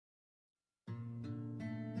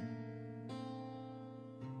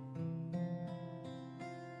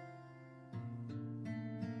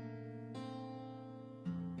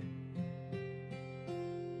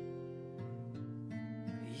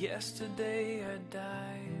Yesterday I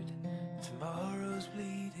died, tomorrow's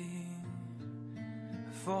bleeding.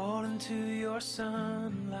 I fall into your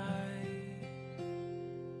sunlight.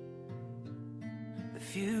 The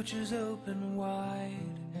future's open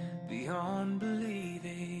wide, beyond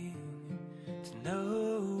believing. To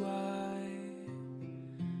know why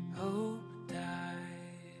hope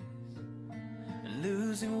dies, and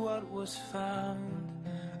losing what was found,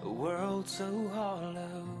 a world so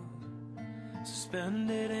hollow,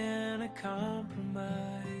 suspended in a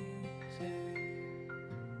compromise.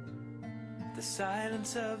 The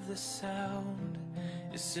silence of the sound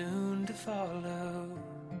is soon to follow.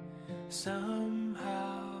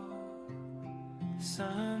 Somehow,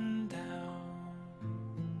 sundown,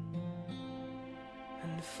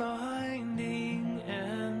 and finding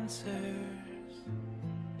answers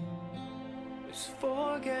is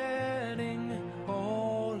forgetting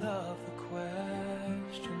all of the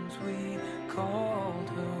questions we called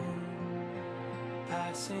home,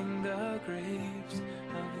 passing the graves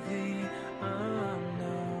of the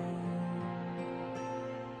unknown.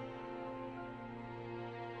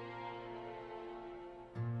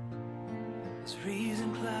 As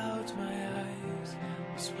reason clouds my eyes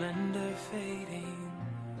with splendor fading,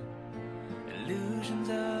 illusions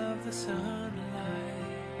of the sunlight,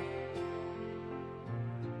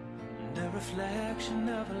 and a reflection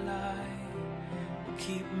of a lie will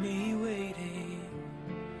keep me waiting,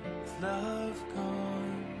 with love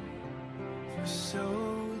gone for so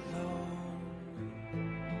long.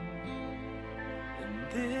 And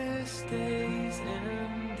this day's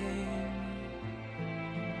ending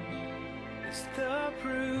is the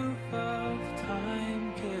proof of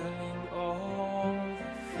time killing all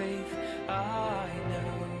the faith I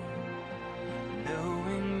know,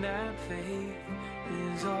 knowing that faith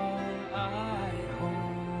is all I hold.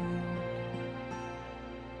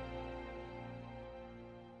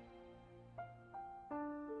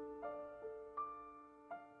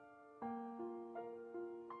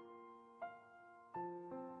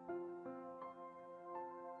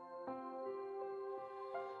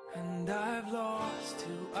 And I've lost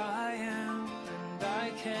who I am, and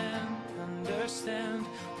I can't understand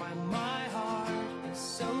why my heart is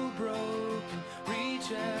so broken,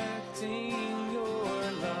 rejecting your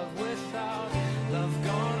love. Without love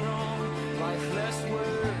gone wrong, lifeless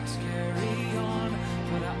words carry on.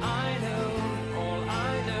 But I know, all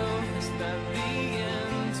I know is that the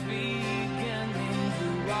end's beginning.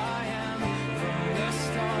 Who I am from the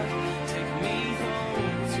start, take me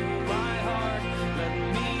home to my heart, let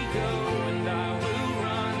me go, and I will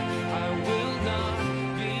run. I will not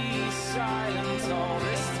be silent. All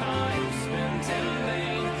this time spent in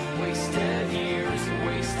vain, wasted years,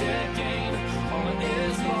 wasted gain. All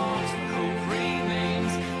is lost, hope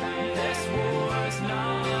remains, and this war's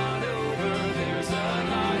not over. There's a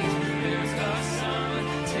light, there's a sun,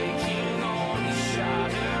 taking all these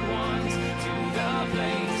shattered ones to the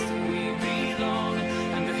place we belong,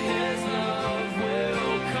 and His love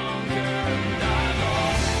will conquer. And I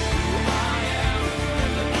lost who I am,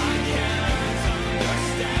 and I can't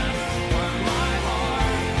understand why my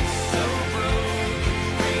heart is so broken,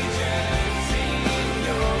 rejecting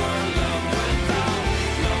your love. Without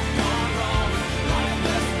love gone wrong,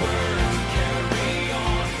 lifeless words carry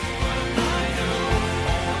on. But I know,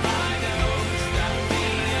 all I know is that the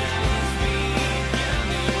end's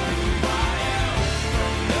beginning. Who I am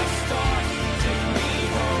from the start, take me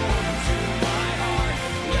home to my heart,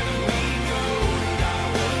 let me go, and I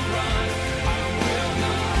will run. I will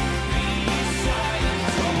not be silent.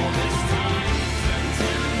 All this time spent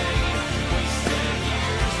in vain, wasted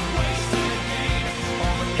years, wasted gain.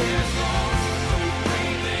 All is lost, hope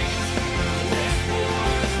remains, and this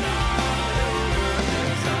war's not over.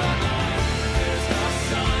 There's a light, there's a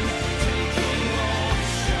sun, taking all the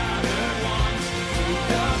shattered ones to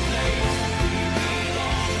the place we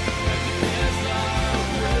belong, and His love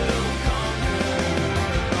will conquer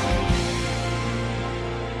all.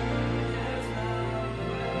 His love will.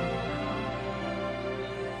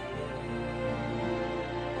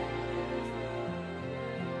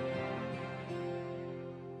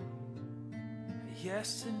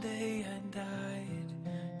 Yesterday I died,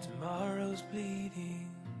 tomorrow's bleeding.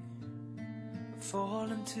 I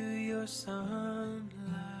fall into your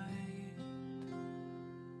sunlight.